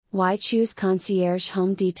Why choose concierge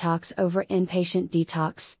home detox over inpatient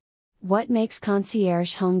detox? What makes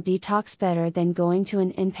concierge home detox better than going to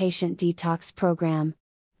an inpatient detox program?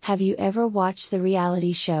 Have you ever watched the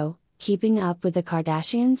reality show, Keeping Up with the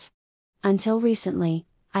Kardashians? Until recently,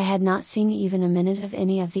 I had not seen even a minute of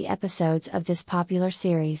any of the episodes of this popular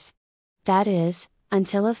series. That is,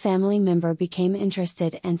 until a family member became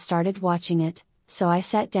interested and started watching it, so I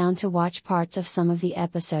sat down to watch parts of some of the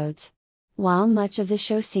episodes. While much of the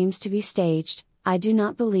show seems to be staged, I do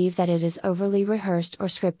not believe that it is overly rehearsed or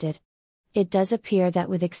scripted. It does appear that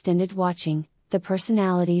with extended watching, the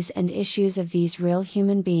personalities and issues of these real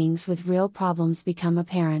human beings with real problems become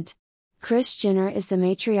apparent. Kris Jenner is the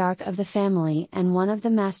matriarch of the family and one of the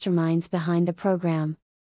masterminds behind the program.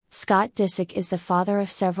 Scott Disick is the father of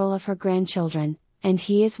several of her grandchildren, and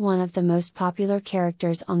he is one of the most popular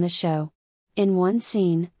characters on the show. In one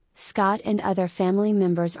scene, Scott and other family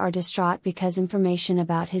members are distraught because information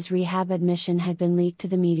about his rehab admission had been leaked to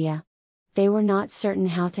the media. They were not certain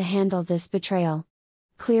how to handle this betrayal.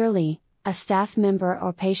 Clearly, a staff member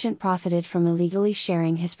or patient profited from illegally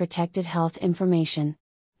sharing his protected health information.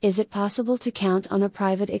 Is it possible to count on a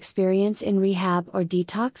private experience in rehab or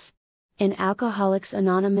detox? In Alcoholics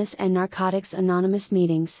Anonymous and Narcotics Anonymous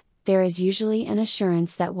meetings, there is usually an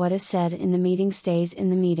assurance that what is said in the meeting stays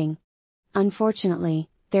in the meeting. Unfortunately,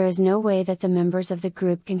 there is no way that the members of the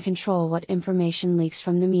group can control what information leaks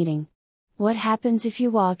from the meeting. What happens if you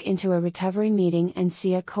walk into a recovery meeting and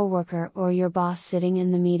see a coworker or your boss sitting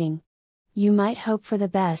in the meeting? You might hope for the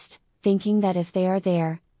best, thinking that if they are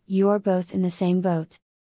there, you are both in the same boat.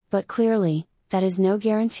 But clearly, that is no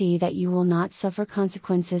guarantee that you will not suffer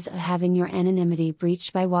consequences of having your anonymity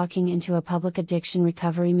breached by walking into a public addiction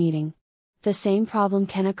recovery meeting. The same problem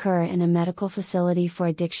can occur in a medical facility for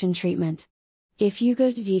addiction treatment. If you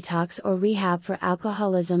go to detox or rehab for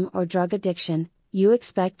alcoholism or drug addiction, you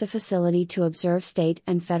expect the facility to observe state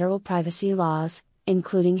and federal privacy laws,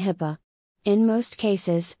 including HIPAA. In most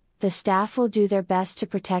cases, the staff will do their best to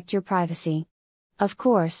protect your privacy. Of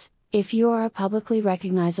course, if you are a publicly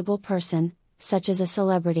recognizable person, such as a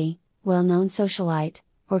celebrity, well-known socialite,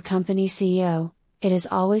 or company CEO, it is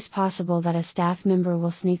always possible that a staff member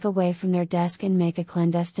will sneak away from their desk and make a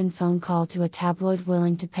clandestine phone call to a tabloid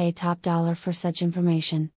willing to pay top dollar for such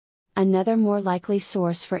information. Another more likely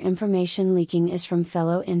source for information leaking is from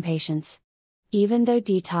fellow inpatients. Even though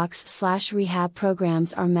detox/rehab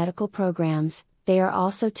programs are medical programs, they are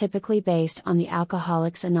also typically based on the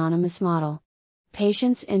Alcoholics Anonymous model.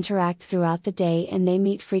 Patients interact throughout the day and they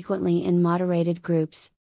meet frequently in moderated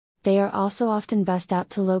groups. They are also often bussed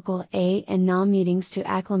out to local A and NA meetings to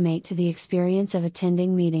acclimate to the experience of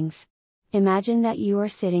attending meetings. Imagine that you are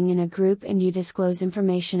sitting in a group and you disclose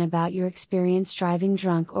information about your experience driving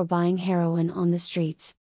drunk or buying heroin on the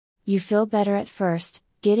streets. You feel better at first,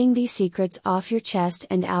 getting these secrets off your chest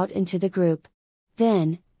and out into the group.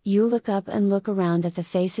 Then, you look up and look around at the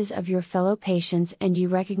faces of your fellow patients and you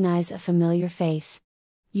recognize a familiar face.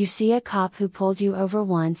 You see a cop who pulled you over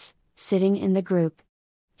once, sitting in the group.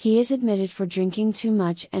 He is admitted for drinking too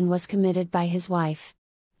much and was committed by his wife.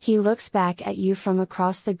 He looks back at you from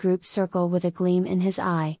across the group circle with a gleam in his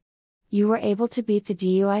eye. You were able to beat the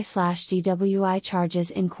DUI/DWI charges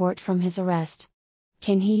in court from his arrest.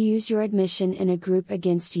 Can he use your admission in a group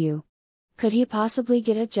against you? Could he possibly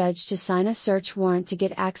get a judge to sign a search warrant to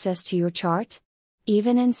get access to your chart?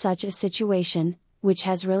 Even in such a situation, which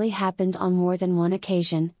has really happened on more than one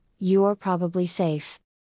occasion, you are probably safe.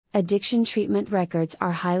 Addiction treatment records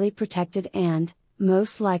are highly protected and,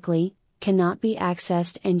 most likely, cannot be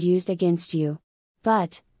accessed and used against you.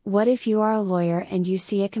 But, what if you are a lawyer and you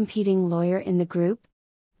see a competing lawyer in the group?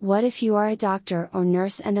 What if you are a doctor or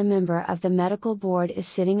nurse and a member of the medical board is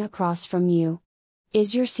sitting across from you?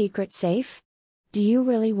 Is your secret safe? Do you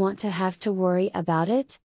really want to have to worry about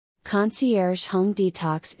it? Concierge Home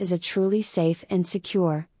Detox is a truly safe and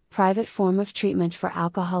secure, private form of treatment for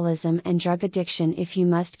alcoholism and drug addiction if you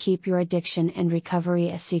must keep your addiction and recovery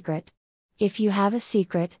a secret. If you have a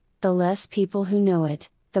secret, the less people who know it,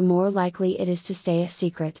 the more likely it is to stay a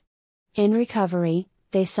secret. In recovery,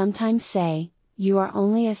 they sometimes say, you are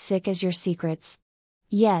only as sick as your secrets.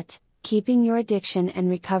 Yet, keeping your addiction and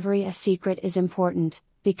recovery a secret is important,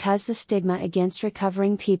 because the stigma against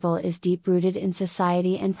recovering people is deep-rooted in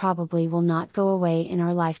society and probably will not go away in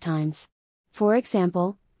our lifetimes. For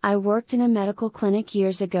example, I worked in a medical clinic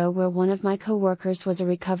years ago where one of my coworkers was a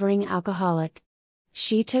recovering alcoholic.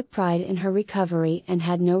 She took pride in her recovery and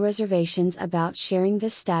had no reservations about sharing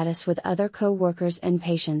this status with other coworkers and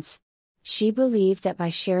patients. She believed that by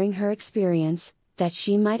sharing her experience, that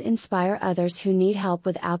she might inspire others who need help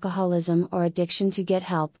with alcoholism or addiction to get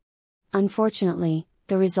help. Unfortunately,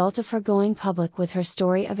 the result of her going public with her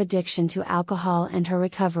story of addiction to alcohol and her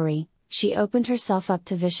recovery, she opened herself up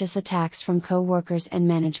to vicious attacks from co-workers and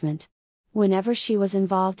management. Whenever she was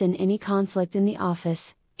involved in any conflict in the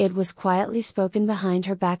office, it was quietly spoken behind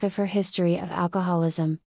her back of her history of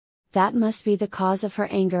alcoholism. That must be the cause of her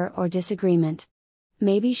anger or disagreement.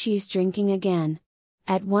 Maybe she's drinking again.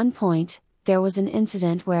 At one point, there was an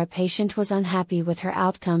incident where a patient was unhappy with her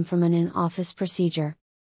outcome from an in-office procedure.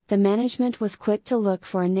 The management was quick to look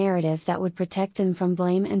for a narrative that would protect them from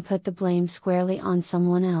blame and put the blame squarely on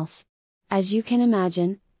someone else. As you can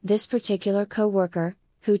imagine, this particular co-worker,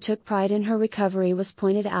 who took pride in her recovery, was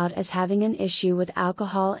pointed out as having an issue with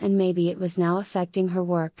alcohol, and maybe it was now affecting her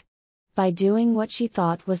work. By doing what she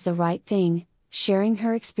thought was the right thing, sharing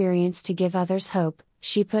her experience to give others hope,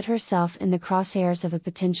 she put herself in the crosshairs of a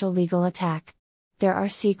potential legal attack. There are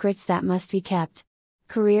secrets that must be kept.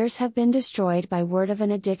 Careers have been destroyed by word of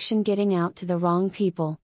an addiction getting out to the wrong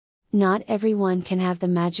people. Not everyone can have the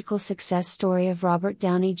magical success story of Robert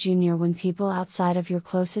Downey Jr. When people outside of your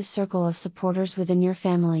closest circle of supporters within your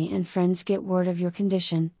family and friends get word of your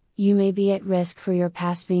condition, you may be at risk for your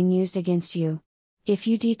past being used against you. If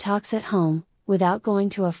you detox at home, without going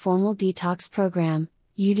to a formal detox program,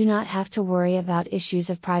 you do not have to worry about issues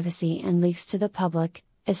of privacy and leaks to the public,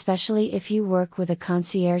 especially if you work with a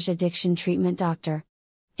concierge addiction treatment doctor.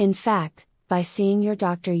 In fact, by seeing your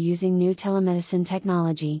doctor using new telemedicine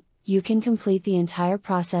technology, you can complete the entire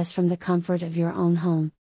process from the comfort of your own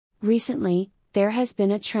home. Recently, there has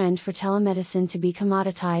been a trend for telemedicine to be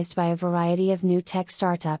commoditized by a variety of new tech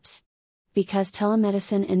startups. Because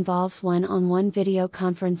telemedicine involves one-on-one video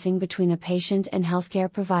conferencing between a patient and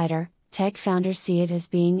healthcare provider, tech founders see it as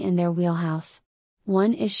being in their wheelhouse.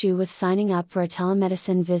 One issue with signing up for a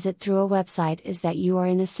telemedicine visit through a website is that you are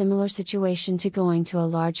in a similar situation to going to a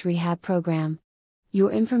large rehab program.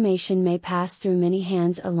 Your information may pass through many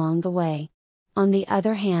hands along the way. On the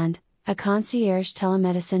other hand, a concierge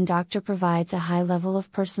telemedicine doctor provides a high level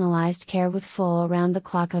of personalized care with full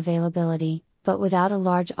around-the-clock availability, but without a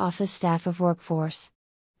large office staff of workforce.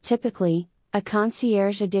 Typically, a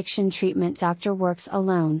concierge addiction treatment doctor works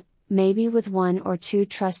alone, maybe with one or two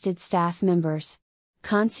trusted staff members.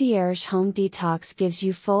 Concierge Home Detox gives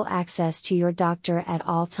you full access to your doctor at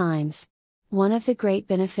all times. One of the great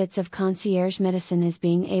benefits of concierge medicine is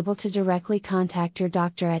being able to directly contact your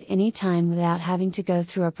doctor at any time without having to go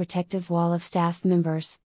through a protective wall of staff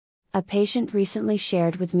members. A patient recently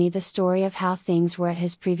shared with me the story of how things were at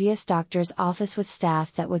his previous doctor's office with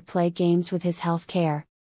staff that would play games with his health care.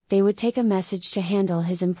 They would take a message to handle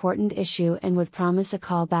his important issue and would promise a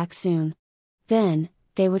call back soon. Then,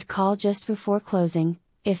 they would call just before closing,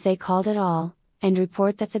 if they called at all, and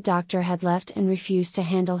report that the doctor had left and refused to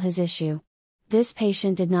handle his issue. This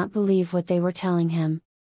patient did not believe what they were telling him.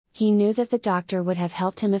 He knew that the doctor would have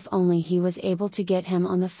helped him if only he was able to get him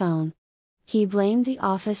on the phone. He blamed the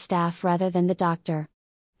office staff rather than the doctor.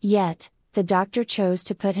 Yet, the doctor chose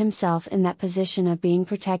to put himself in that position of being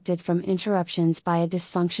protected from interruptions by a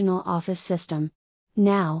dysfunctional office system.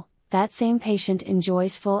 Now, that same patient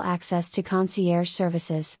enjoys full access to concierge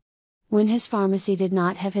services. When his pharmacy did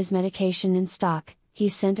not have his medication in stock, he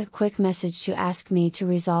sent a quick message to ask me to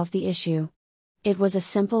resolve the issue. It was a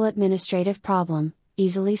simple administrative problem,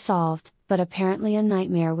 easily solved, but apparently a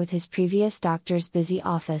nightmare with his previous doctor's busy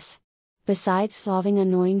office. Besides solving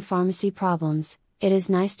annoying pharmacy problems, it is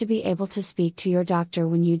nice to be able to speak to your doctor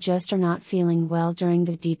when you just are not feeling well during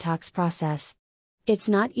the detox process. It's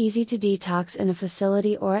not easy to detox in a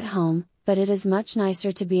facility or at home, but it is much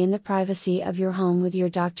nicer to be in the privacy of your home with your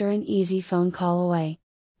doctor an easy phone call away.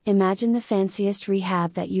 Imagine the fanciest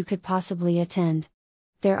rehab that you could possibly attend.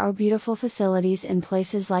 There are beautiful facilities in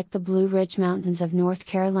places like the Blue Ridge Mountains of North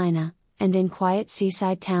Carolina, and in quiet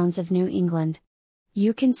seaside towns of New England.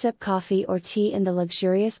 You can sip coffee or tea in the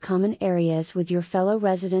luxurious common areas with your fellow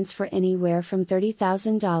residents for anywhere from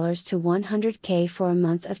 $30,000 to $100K for a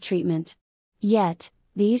month of treatment. Yet,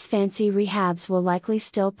 these fancy rehabs will likely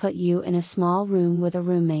still put you in a small room with a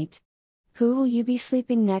roommate. Who will you be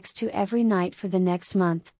sleeping next to every night for the next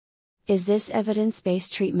month? Is this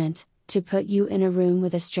evidence-based treatment, to put you in a room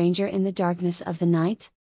with a stranger in the darkness of the night?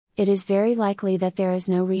 It is very likely that there is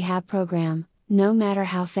no rehab program, no matter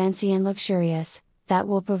how fancy and luxurious, that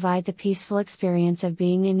will provide the peaceful experience of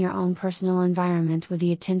being in your own personal environment with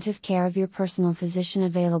the attentive care of your personal physician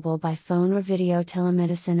available by phone or video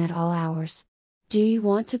telemedicine at all hours. Do you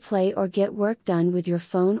want to play or get work done with your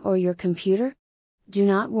phone or your computer? Do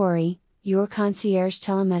not worry. Your concierge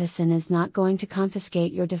telemedicine is not going to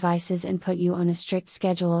confiscate your devices and put you on a strict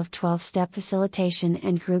schedule of 12-step facilitation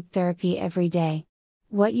and group therapy every day.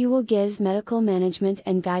 What you will get is medical management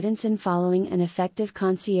and guidance in following an effective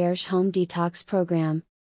concierge home detox program.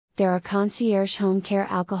 There are concierge home care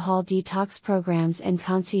alcohol detox programs and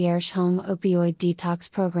concierge home opioid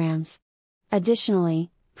detox programs.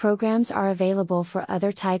 Additionally, programs are available for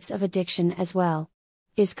other types of addiction as well.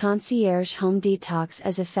 Is concierge home detox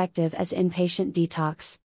as effective as inpatient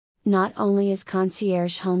detox? Not only is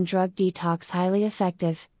concierge home drug detox highly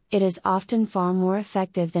effective, it is often far more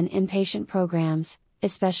effective than inpatient programs,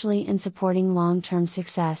 especially in supporting long-term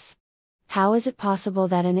success. How is it possible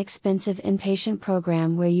that an expensive inpatient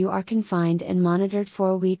program where you are confined and monitored for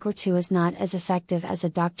a week or two is not as effective as a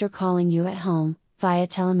doctor calling you at home, via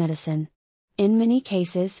telemedicine? In many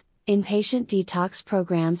cases, inpatient detox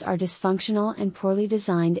programs are dysfunctional and poorly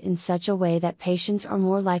designed in such a way that patients are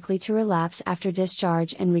more likely to relapse after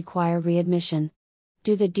discharge and require readmission.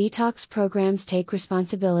 Do the detox programs take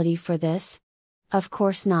responsibility for this? Of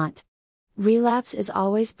course not. Relapse is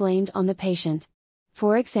always blamed on the patient.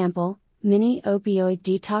 For example, many opioid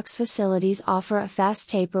detox facilities offer a fast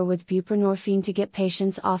taper with buprenorphine to get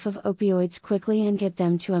patients off of opioids quickly and get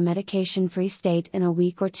them to a medication-free state in a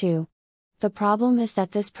week or two. The problem is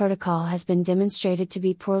that this protocol has been demonstrated to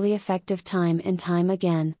be poorly effective time and time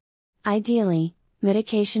again. Ideally,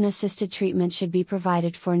 medication-assisted treatment should be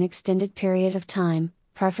provided for an extended period of time,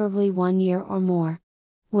 preferably 1 year or more.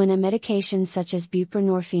 When a medication such as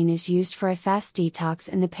buprenorphine is used for a fast detox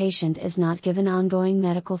and the patient is not given ongoing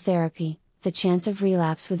medical therapy, the chance of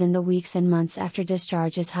relapse within the weeks and months after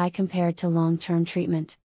discharge is high compared to long-term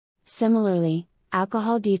treatment. Similarly,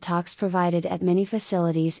 alcohol detox provided at many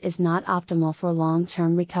facilities is not optimal for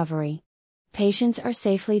long-term recovery. Patients are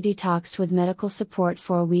safely detoxed with medical support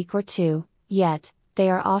for a week or two, yet, they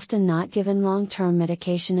are often not given long-term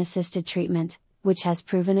medication-assisted treatment, which has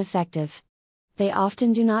proven effective. They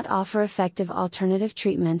often do not offer effective alternative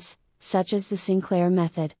treatments, such as the Sinclair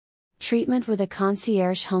method. Treatment with a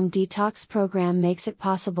concierge home detox program makes it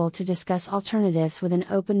possible to discuss alternatives with an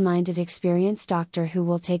open-minded experienced doctor who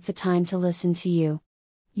will take the time to listen to you.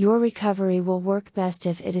 Your recovery will work best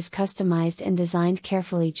if it is customized and designed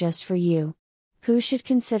carefully just for you. Who should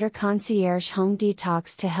consider concierge home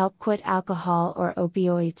detox to help quit alcohol or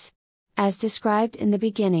opioids? As described in the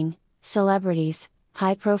beginning, celebrities,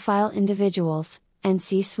 high-profile individuals, and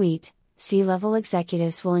C-suite, C-level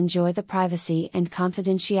executives will enjoy the privacy and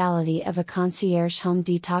confidentiality of a concierge home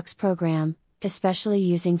detox program, especially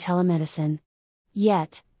using telemedicine.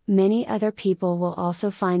 Yet, many other people will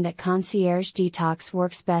also find that concierge detox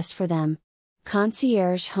works best for them.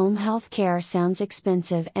 Concierge home health care sounds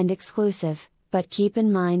expensive and exclusive, but keep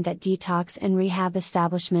in mind that detox and rehab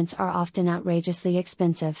establishments are often outrageously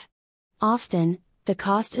expensive. Often, the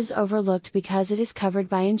cost is overlooked because it is covered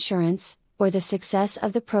by insurance, or the success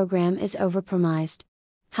of the program is overpromised.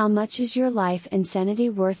 How much is your life and sanity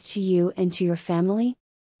worth to you and to your family?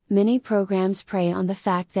 Many programs prey on the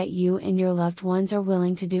fact that you and your loved ones are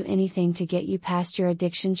willing to do anything to get you past your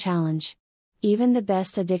addiction challenge. Even the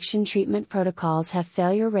best addiction treatment protocols have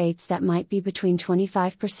failure rates that might be between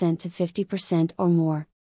 25% to 50% or more.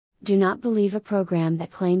 Do not believe a program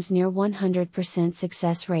that claims near 100%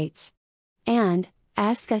 success rates. And,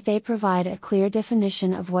 ask that they provide a clear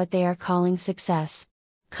definition of what they are calling success.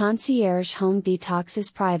 Concierge home detox is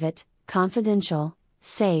private, confidential,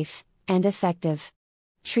 safe, and effective.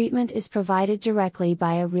 Treatment is provided directly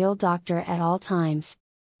by a real doctor at all times.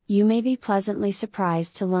 You may be pleasantly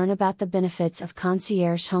surprised to learn about the benefits of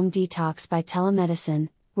concierge home detox by telemedicine,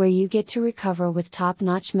 where you get to recover with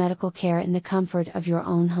top-notch medical care in the comfort of your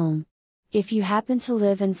own home. If you happen to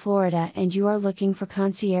live in Florida and you are looking for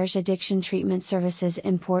concierge addiction treatment services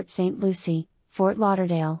in Port St. Lucie, Fort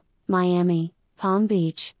Lauderdale, Miami, Palm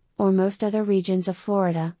Beach, or most other regions of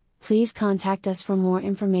Florida, please contact us for more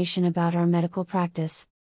information about our medical practice.